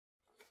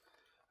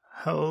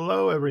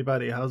Hello,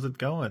 everybody. How's it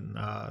going?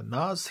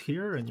 Nas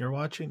here, and you're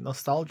watching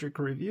Nostalgic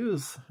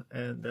Reviews.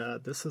 And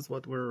this is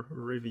what we're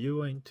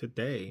reviewing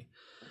today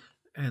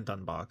and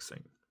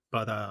unboxing.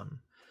 But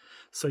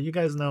so you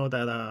guys know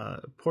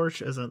that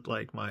Porsche isn't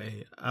like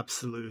my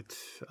absolute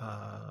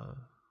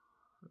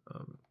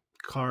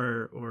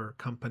car or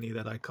company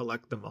that I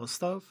collect the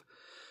most of.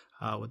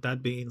 With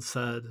that being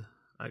said,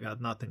 I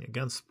got nothing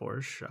against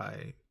Porsche.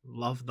 I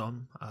love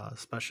them,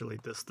 especially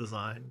this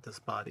design, this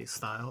body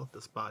style,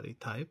 this body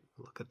type.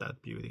 Look at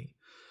that beauty.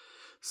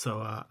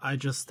 So I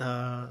just,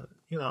 I'm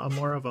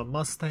more of a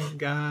Mustang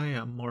guy.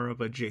 I'm more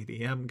of a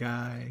JDM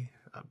guy,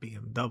 a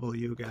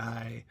BMW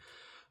guy.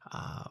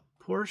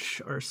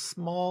 Porsche are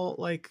small,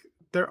 like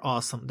they're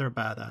awesome. They're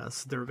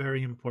badass. They're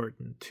very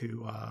important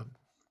to,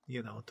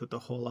 to the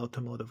whole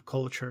automotive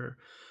culture,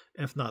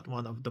 if not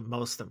one of the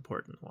most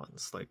important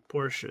ones. Like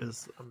Porsche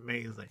is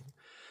amazing.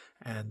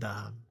 And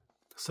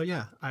so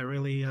yeah, I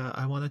really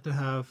I wanted to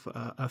have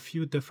a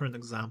few different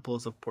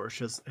examples of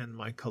Porsches in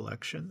my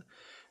collection,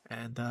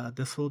 and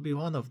this will be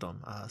one of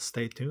them.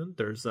 Stay tuned.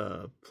 There's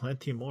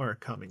plenty more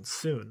coming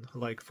soon.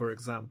 Like for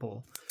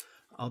example,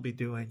 I'll be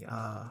doing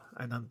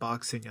an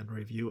unboxing and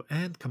review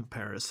and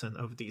comparison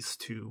of these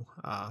two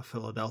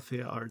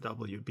Philadelphia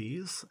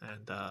RWBs,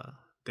 and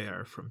they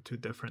are from two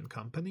different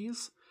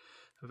companies,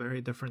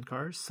 very different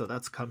cars. So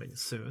that's coming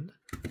soon.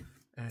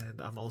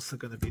 And I'm also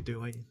going to be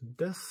doing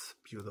this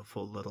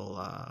beautiful little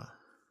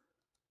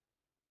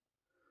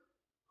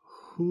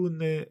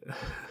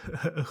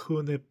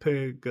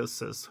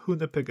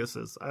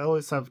Hunipegasus. I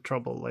always have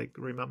trouble like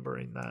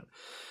remembering that,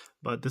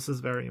 but this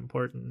is very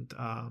important.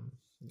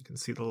 You can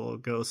see the little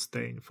ghost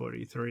stain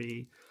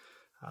 43.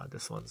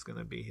 This one's going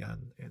to be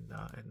in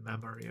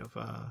memory of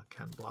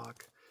Ken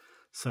Block.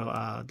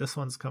 So this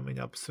one's coming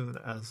up soon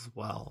as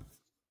well.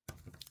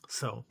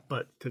 So,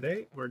 but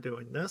today we're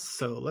doing this,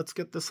 so let's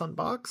get this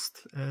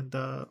unboxed and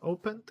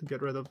opened to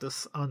get rid of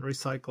this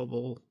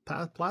unrecyclable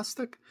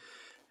plastic.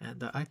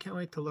 And I can't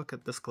wait to look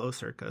at this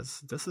closer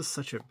because this is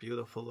such a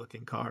beautiful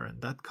looking car and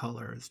that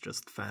color is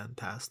just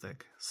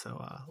fantastic.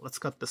 So let's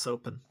cut this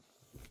open.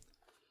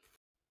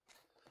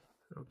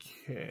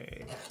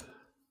 Okay,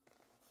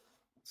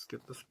 let's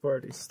get this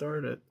party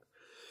started.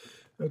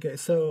 Okay,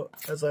 so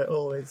as I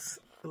always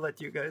let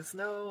you guys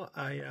know,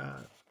 I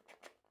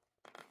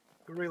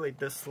really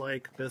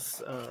dislike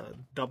this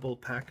double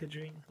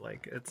packaging.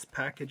 Like, it's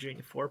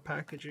packaging for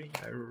packaging.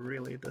 I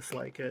really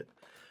dislike it.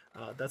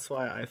 That's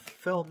why I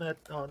film it.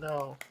 Oh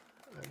no,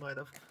 I might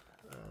have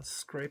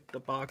scraped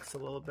the box a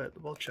little bit.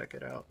 We'll check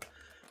it out.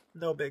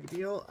 No big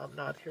deal. I'm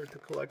not here to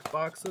collect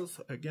boxes.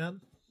 Again,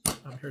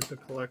 I'm here to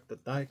collect the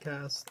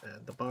diecast,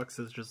 and the box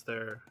is just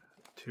there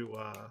to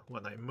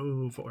when I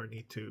move or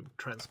need to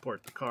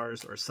transport the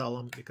cars or sell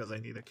them because I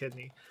need a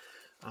kidney.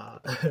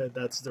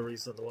 That's the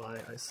reason why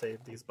I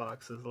saved these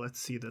boxes. Let's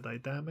see, did I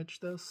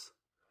damage this?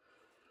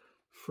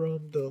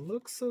 From the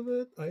looks of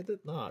it, I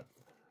did not.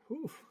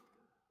 Oof.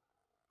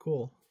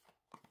 Cool.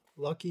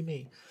 Lucky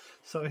me.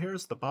 So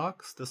here's the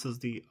box. This is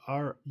the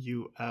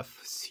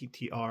RUF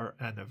CTR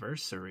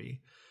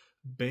anniversary.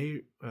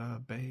 Bayrisch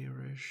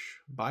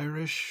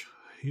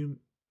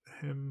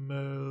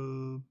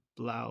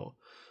Himmelblau.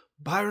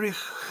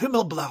 Bayrisch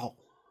Himmelblau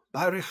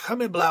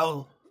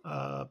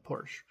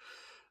Porsche.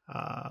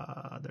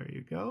 There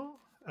you go,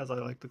 as I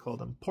like to call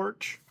them,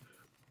 Porsche.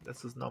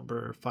 This is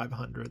number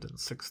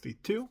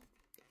 562.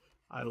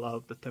 I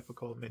love the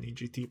typical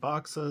MiniGT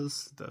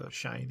boxes, the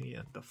shiny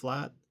and the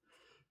flat.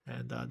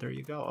 And there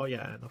you go. Oh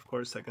yeah, and of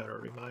course I gotta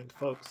remind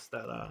folks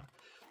that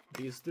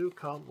these do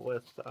come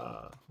with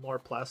more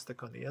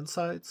plastic on the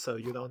inside, so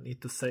you don't need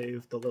to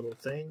save the little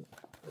thing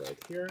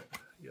right here.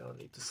 You don't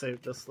need to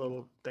save this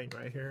little thing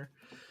right here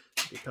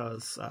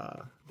because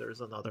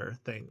there's another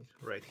thing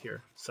right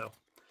here. So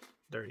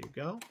there you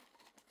go.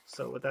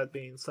 So with that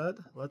being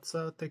said, let's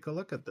take a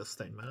look at this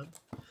thing, man.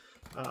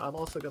 I'm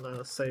also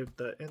gonna save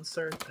the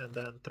insert and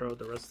then throw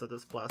the rest of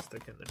this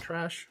plastic in the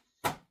trash,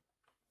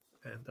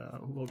 and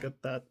we'll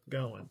get that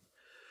going.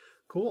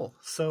 Cool.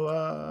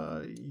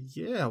 So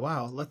yeah,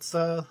 wow. Let's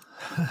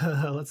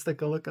let's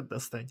take a look at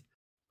this thing.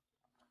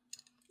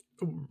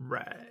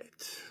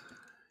 Right.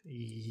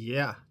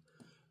 Yeah.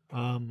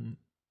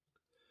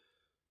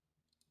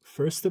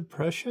 First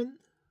impression,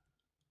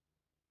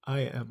 I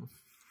am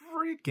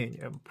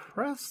freaking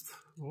impressed.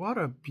 What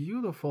a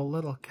beautiful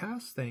little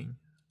casting.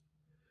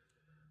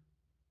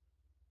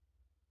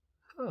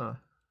 Huh.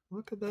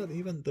 Look at that.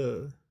 Even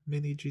the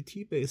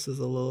MiniGT base is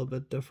a little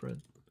bit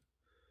different.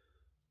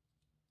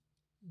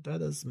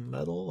 That is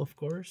metal, of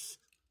course.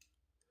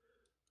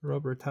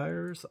 Rubber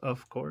tires,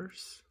 of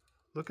course.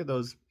 Look at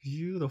those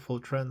beautiful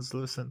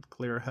translucent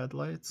clear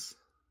headlights.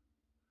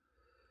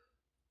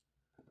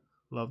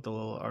 Love the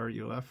little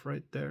RUF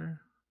right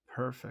there.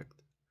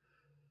 Perfect.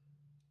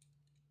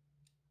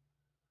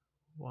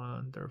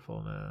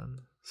 Wonderful,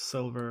 man.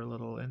 Silver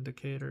little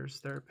indicators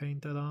there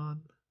painted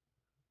on.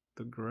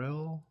 The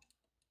grille.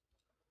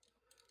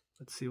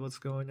 Let's see what's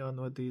going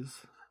on with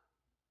these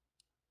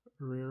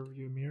rear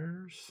view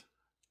mirrors.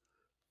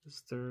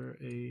 Is there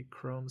a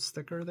chrome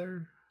sticker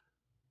there?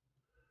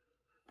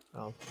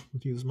 I'll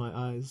use my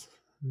eyes.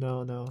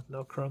 No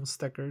chrome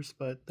stickers,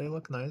 but they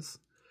look nice.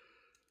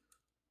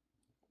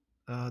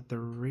 The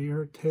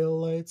rear tail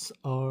lights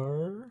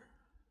are...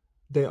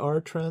 They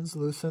are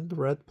translucent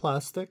red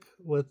plastic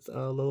with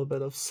a little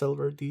bit of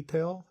silver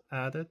detail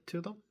added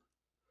to them.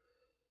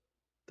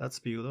 That's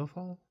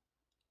beautiful.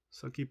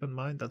 So keep in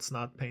mind that's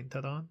not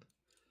painted on.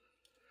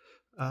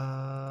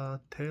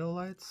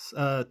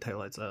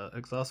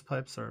 Exhaust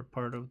pipes are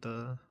part of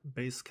the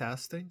base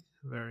casting.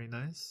 Very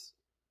nice.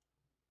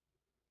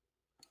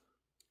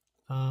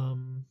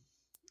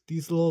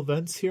 These little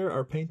vents here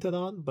are painted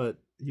on, but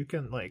you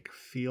can like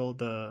feel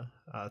the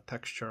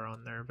texture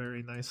on there.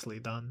 Very nicely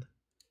done.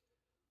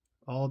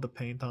 All the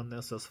paint on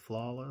this is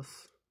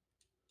flawless.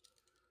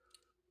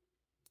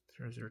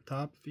 Here's your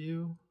top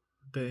view.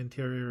 The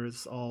interior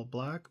is all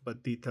black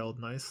but detailed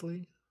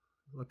nicely.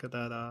 Look at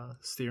that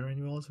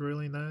steering wheel, is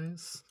really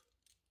nice.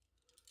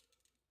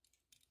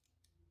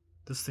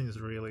 This thing's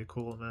really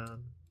cool,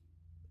 man.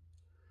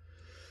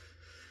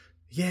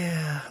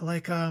 Yeah,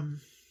 like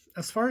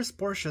as far as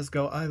Porsches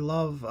go, I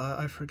love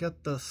I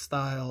forget the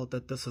style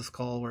that this is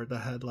called where the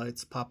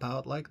headlights pop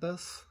out like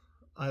this.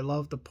 I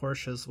love the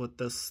Porsches with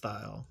this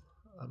style.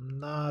 I'm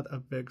not a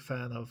big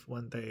fan of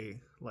when they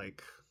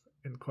like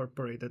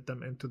incorporated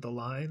them into the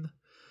line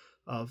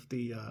of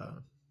the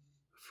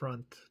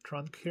front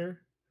trunk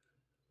here.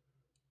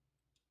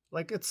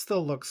 Like, it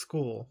still looks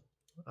cool,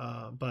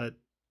 but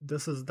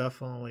this is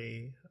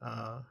definitely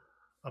a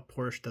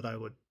Porsche that I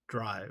would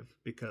drive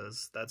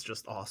because that's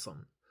just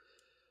awesome.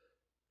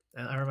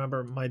 And I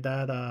remember my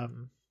dad,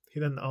 he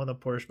didn't own a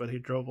Porsche, but he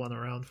drove one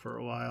around for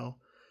a while.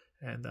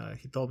 And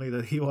he told me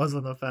that he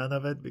wasn't a fan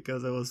of it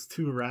because it was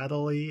too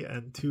rattly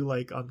and too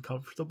like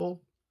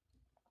uncomfortable.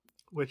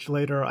 Which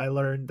later I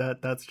learned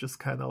that that's just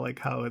kind of like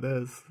how it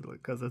is,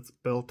 because it's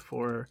built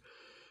for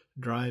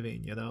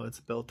driving, you know, it's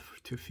built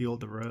to feel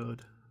the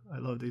road. I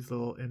love these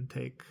little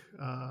intake,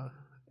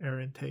 air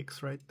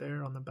intakes right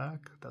there on the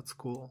back. That's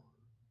cool.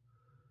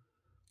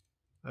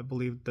 I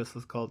believe this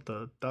is called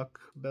the duck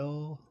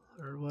bill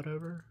or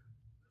whatever.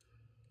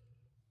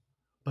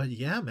 But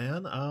yeah,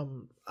 man,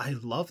 I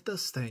love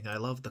this thing. I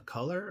love the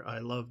color. I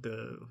love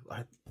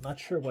I'm not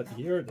sure what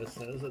year this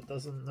is. It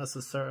doesn't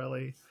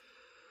necessarily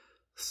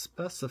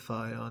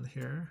specify on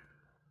here,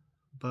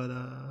 but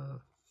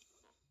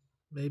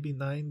maybe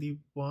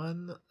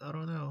 91. I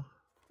don't know.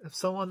 If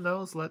someone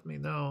knows, let me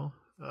know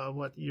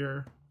what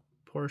year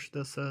Porsche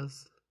this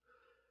is.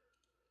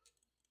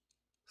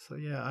 So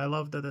yeah, I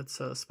love that it's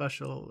a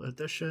special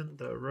edition,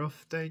 the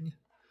RUF thing.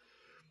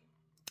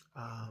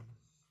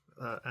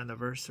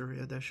 Anniversary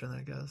edition,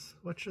 I guess,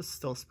 which is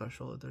still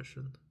special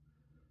edition.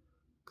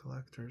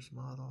 Collector's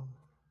model.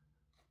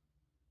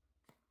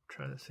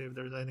 Trying to see if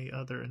there's any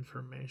other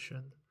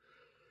information.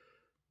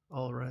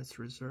 All rights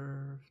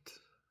reserved.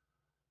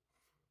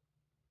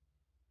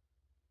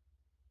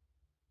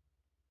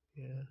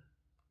 Yeah.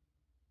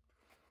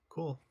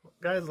 Cool.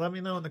 Guys, let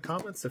me know in the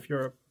comments if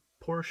you're a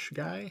Porsche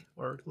guy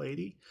or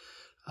lady.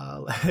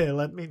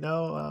 Let me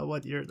know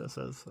what year this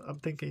is. I'm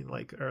thinking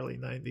like early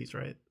 90s,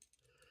 right?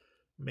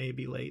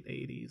 Maybe late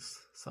 80s,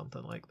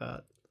 something like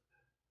that.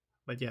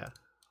 But yeah,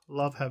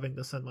 love having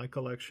this in my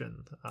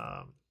collection.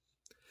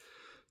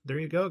 There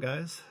you go,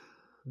 guys.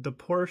 The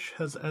Porsche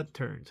has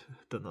entered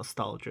the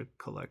nostalgic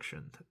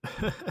collection.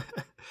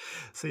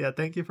 So yeah,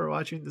 thank you for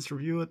watching this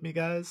review with me,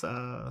 guys.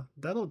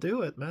 That'll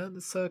do it, man.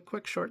 It's a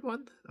quick, short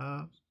one.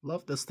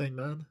 Love this thing,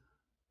 man.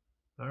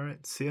 All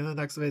right, see you in the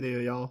next video,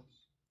 y'all.